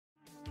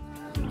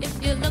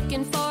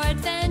looking for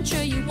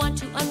adventure, you want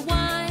to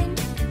unwind.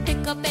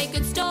 Pick up a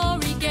good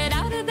story, get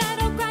out of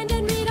that old grind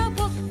and read a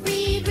book.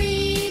 Read,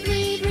 read,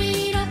 read,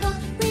 read a book.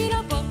 Read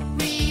a book.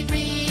 Read,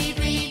 read,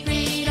 read,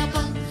 read a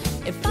book.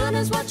 If fun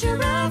is what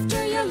you're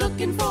after, you're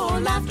looking for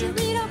laughter,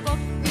 read a book.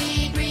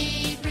 Read,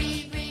 read,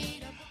 read,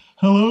 read a book.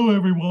 Hello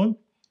everyone,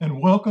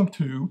 and welcome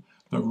to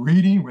the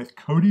Reading with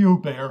Kody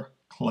O'Bear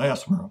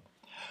classroom.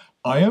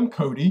 I am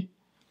Kody,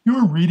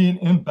 your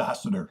reading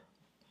ambassador.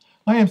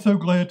 I am so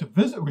glad to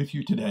visit with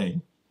you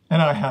today,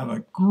 and I have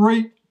a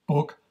great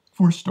book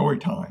for story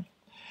time.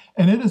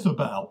 And it is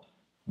about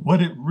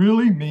what it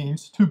really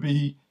means to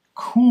be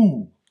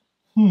cool.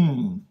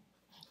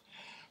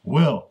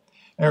 Well,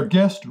 our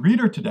guest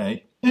reader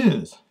today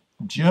is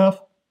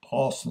Jeff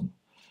Paulson.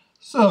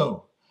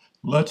 So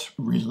let's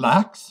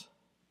relax,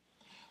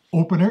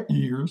 open our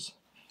ears,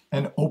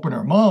 and open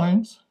our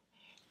minds,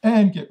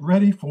 and get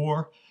ready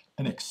for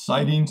an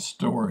exciting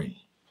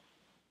story.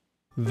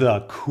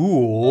 The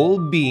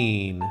Cool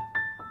Bean.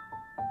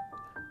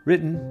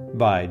 Written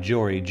by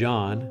Jory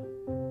John.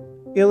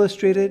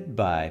 Illustrated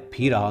by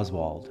Pete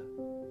Oswald.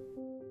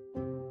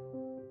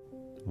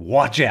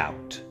 Watch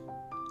out!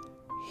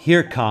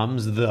 Here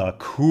comes the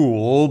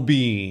cool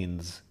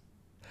beans.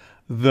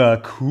 The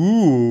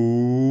cool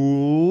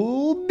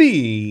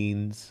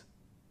beans.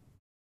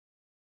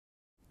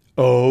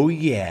 Oh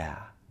yeah,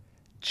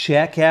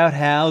 check out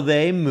how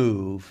they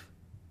move.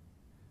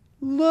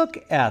 Look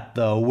at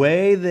the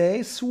way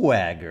they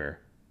swagger.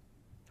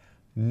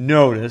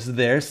 Notice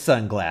their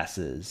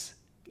sunglasses.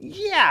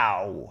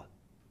 Yow!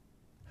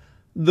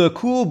 The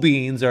cool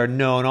beans are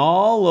known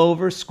all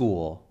over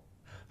school,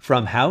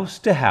 from house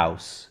to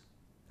house,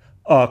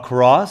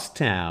 across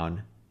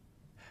town,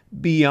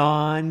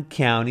 beyond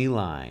county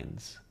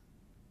lines.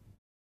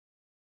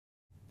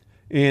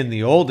 In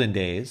the olden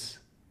days,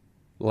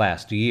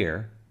 last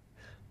year,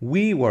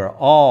 we were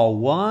all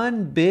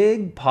one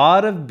big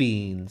pot of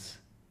beans.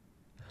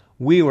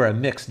 We were a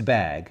mixed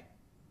bag,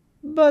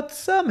 but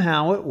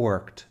somehow it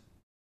worked.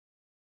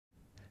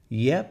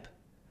 Yep,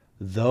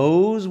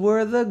 those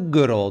were the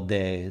good old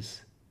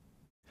days.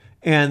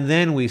 And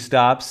then we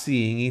stopped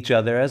seeing each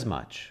other as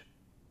much.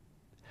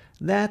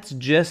 That's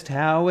just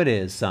how it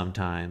is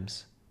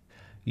sometimes.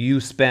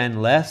 You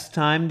spend less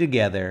time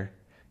together,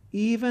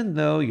 even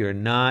though you're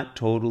not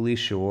totally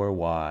sure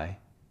why.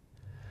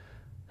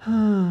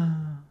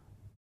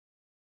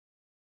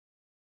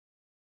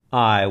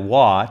 I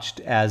watched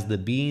as the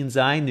beans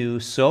I knew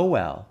so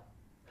well,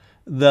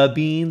 the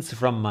beans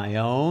from my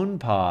own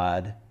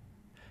pod,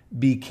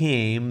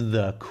 became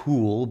the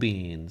cool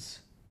beans.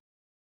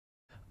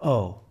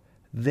 Oh,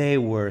 they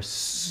were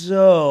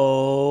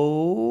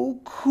so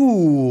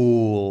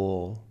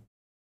cool.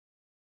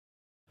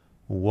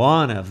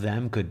 One of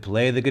them could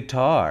play the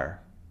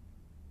guitar.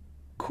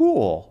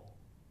 Cool.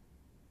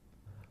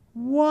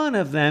 One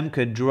of them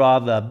could draw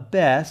the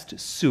best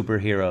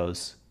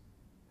superheroes.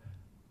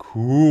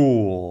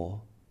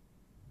 Cool.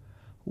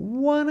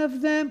 One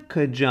of them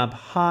could jump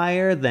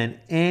higher than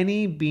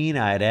any bean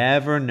I'd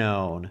ever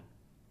known.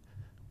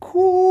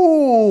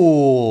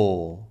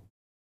 Cool.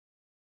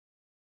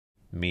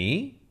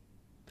 Me?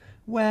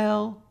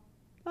 Well,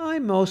 I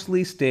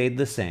mostly stayed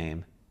the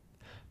same.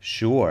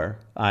 Sure,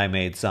 I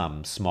made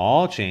some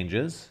small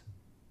changes.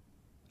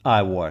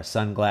 I wore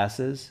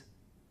sunglasses.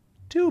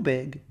 Too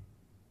big.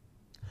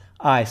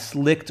 I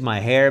slicked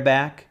my hair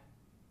back.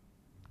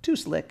 Too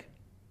slick.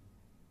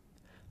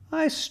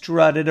 I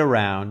strutted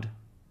around.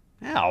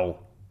 Ow!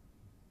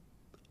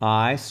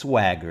 I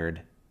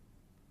swaggered.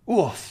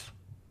 Oof!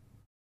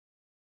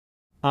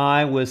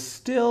 I was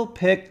still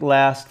picked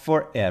last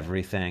for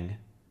everything.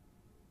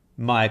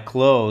 My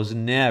clothes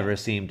never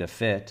seemed to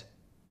fit.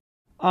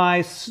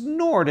 I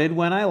snorted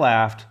when I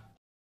laughed.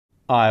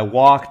 I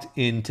walked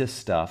into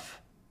stuff.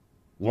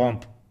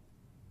 Whomp!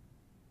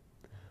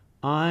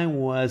 I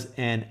was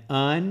an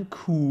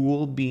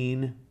uncool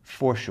bean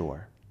for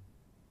sure.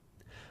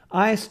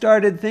 I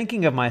started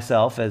thinking of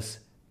myself as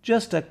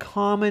just a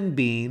common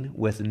bean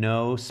with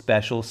no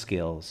special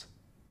skills.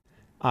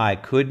 I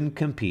couldn't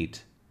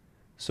compete,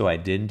 so I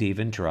didn't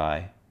even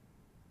try.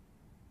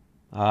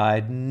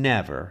 I'd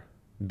never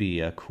be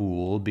a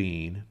cool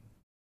bean.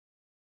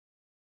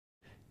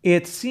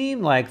 It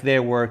seemed like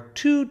there were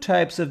two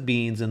types of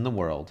beans in the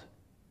world.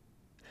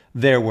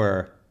 There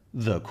were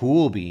the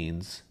cool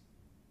beans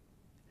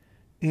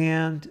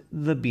and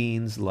the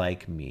beans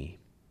like me.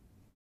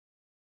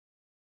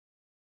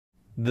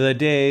 The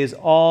days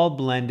all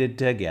blended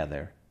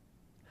together.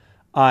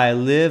 I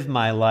lived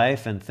my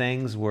life and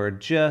things were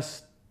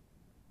just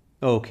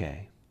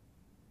okay.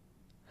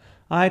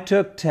 I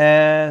took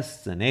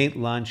tests and ate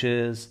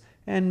lunches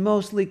and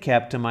mostly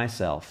kept to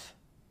myself.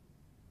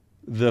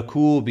 The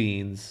cool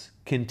beans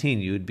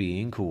continued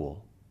being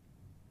cool.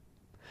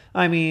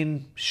 I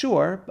mean,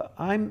 sure,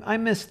 I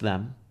missed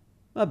them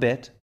a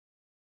bit,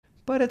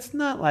 but it's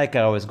not like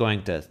I was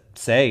going to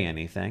say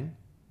anything.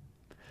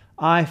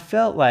 I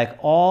felt like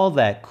all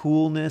that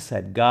coolness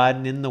had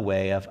gotten in the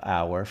way of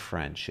our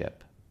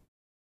friendship.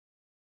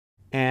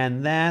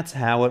 And that's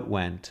how it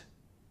went.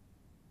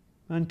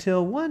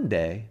 until one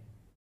day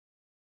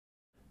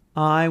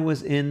I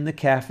was in the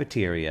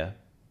cafeteria.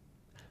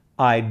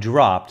 I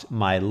dropped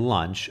my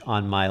lunch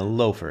on my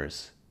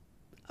loafers.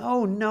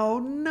 Oh no,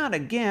 not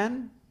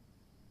again.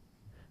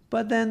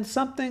 But then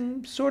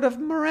something sort of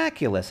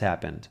miraculous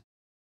happened.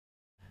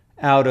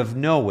 Out of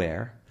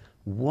nowhere,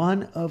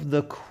 one of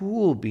the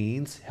cool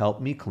beans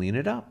helped me clean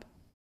it up.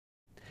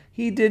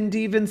 He didn't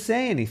even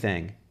say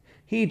anything.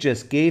 He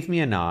just gave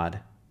me a nod.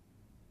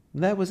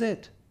 That was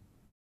it.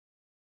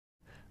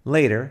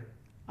 Later,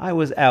 I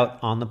was out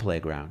on the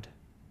playground.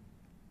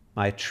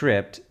 I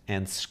tripped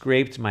and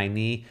scraped my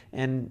knee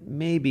and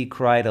maybe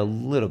cried a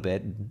little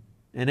bit,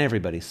 and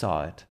everybody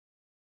saw it.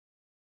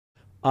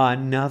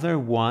 Another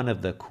one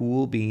of the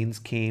cool beans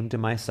came to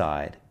my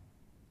side,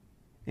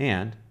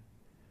 and,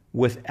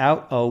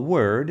 without a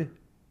word,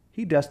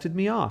 he dusted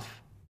me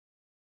off.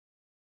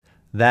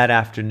 That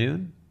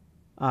afternoon,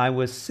 I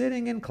was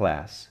sitting in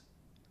class.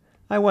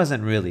 I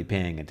wasn't really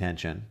paying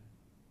attention.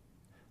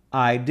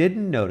 I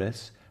didn't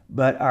notice,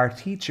 but our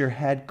teacher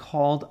had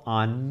called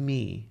on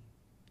me.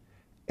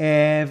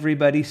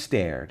 Everybody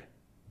stared.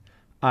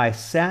 I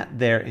sat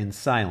there in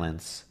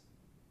silence.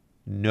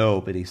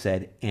 Nobody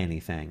said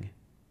anything.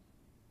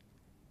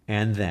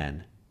 And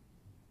then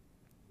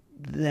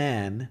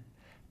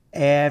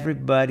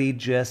everybody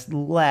just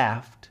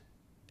laughed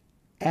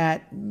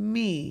at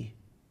me.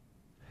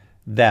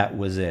 That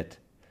was it.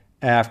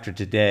 After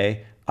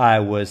today, I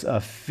was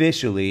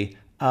officially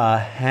a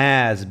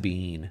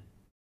has-been.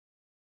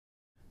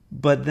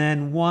 But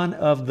then one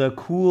of the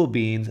cool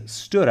beans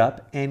stood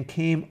up and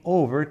came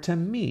over to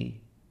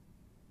me.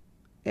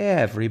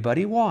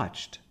 Everybody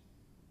watched.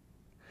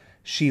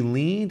 She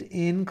leaned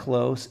in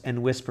close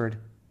and whispered,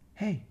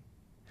 "Hey,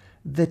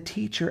 the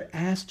teacher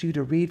asked you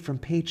to read from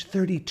page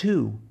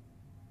 32.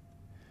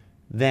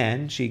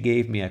 Then she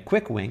gave me a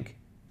quick wink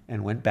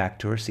and went back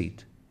to her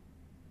seat.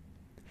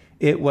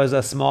 It was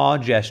a small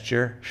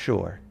gesture,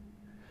 sure,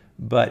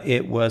 but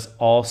it was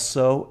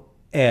also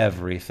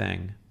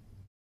everything.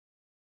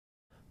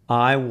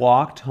 I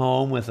walked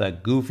home with a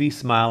goofy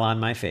smile on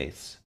my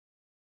face.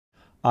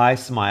 I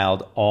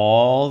smiled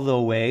all the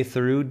way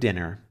through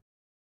dinner.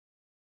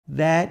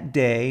 That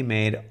day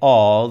made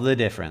all the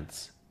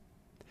difference.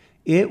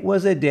 It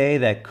was a day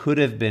that could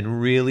have been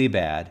really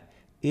bad,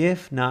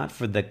 if not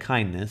for the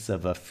kindness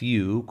of a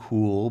few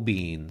cool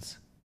beans.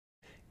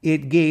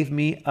 It gave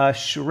me a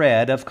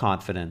shred of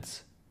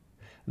confidence.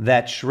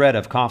 That shred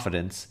of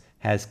confidence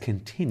has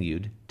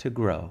continued to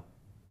grow.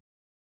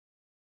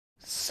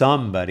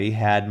 Somebody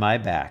had my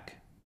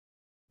back.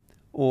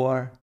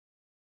 Or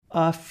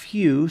a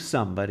few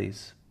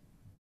somebodies.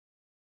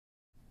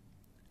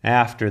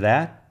 After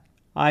that,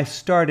 I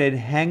started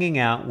hanging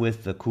out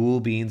with the cool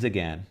beans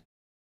again.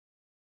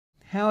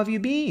 How have you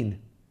been?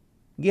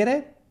 Get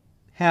it?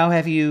 How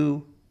have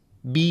you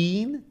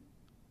been?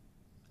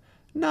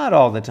 Not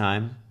all the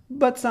time,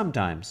 but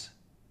sometimes.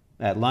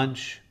 At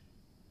lunch,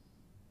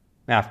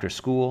 after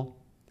school,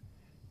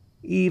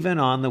 even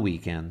on the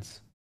weekends.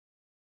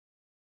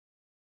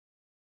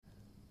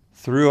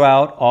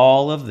 Throughout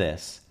all of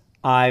this,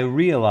 I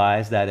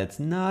realized that it's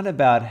not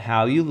about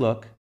how you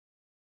look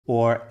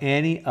or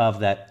any of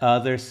that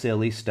other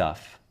silly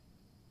stuff.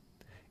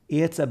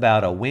 It's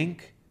about a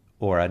wink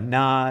or a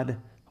nod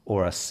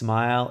or a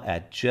smile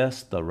at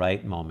just the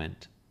right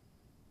moment.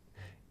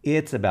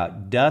 It's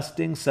about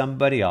dusting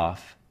somebody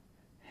off,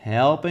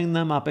 helping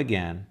them up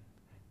again,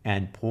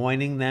 and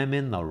pointing them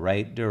in the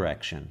right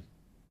direction.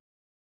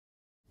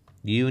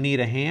 You need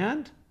a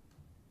hand?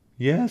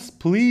 Yes,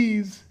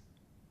 please.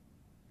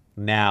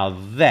 Now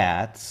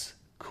that's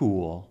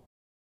cool.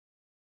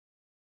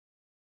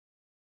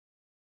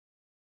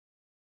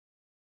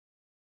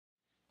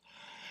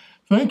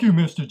 Thank you,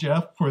 Mr.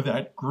 Jeff, for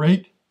that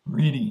great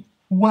reading.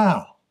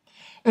 Wow.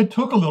 It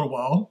took a little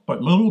while,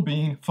 but Little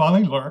Bean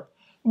finally learned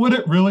what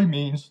it really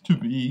means to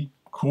be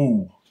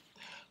cool.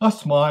 A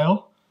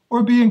smile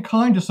or being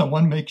kind to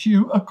someone makes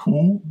you a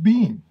cool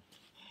bean.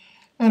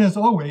 And as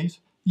always,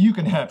 you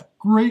can have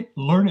great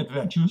learning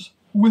adventures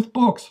with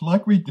books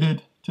like we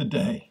did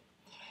today.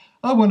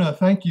 I want to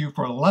thank you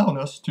for allowing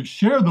us to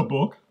share the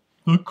book,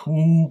 The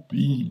Cool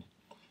Bean.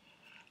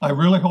 I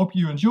really hope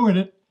you enjoyed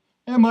it,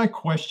 and my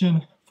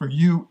question for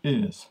you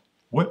is,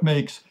 what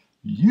makes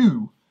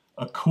you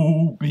a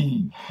cool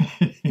bean?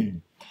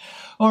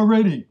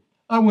 Alrighty,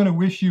 I want to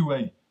wish you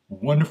a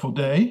wonderful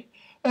day,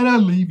 and I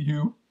leave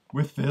you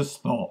with this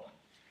thought.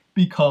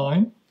 Be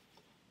kind,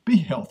 be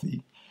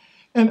healthy,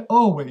 and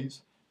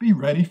always be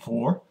ready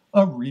for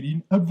a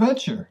reading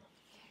adventure.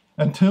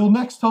 Until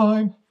next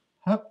time,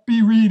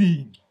 happy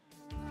reading!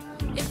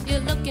 If you're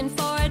looking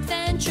for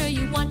adventure,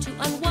 you want to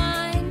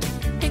unwind,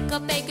 pick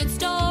up a good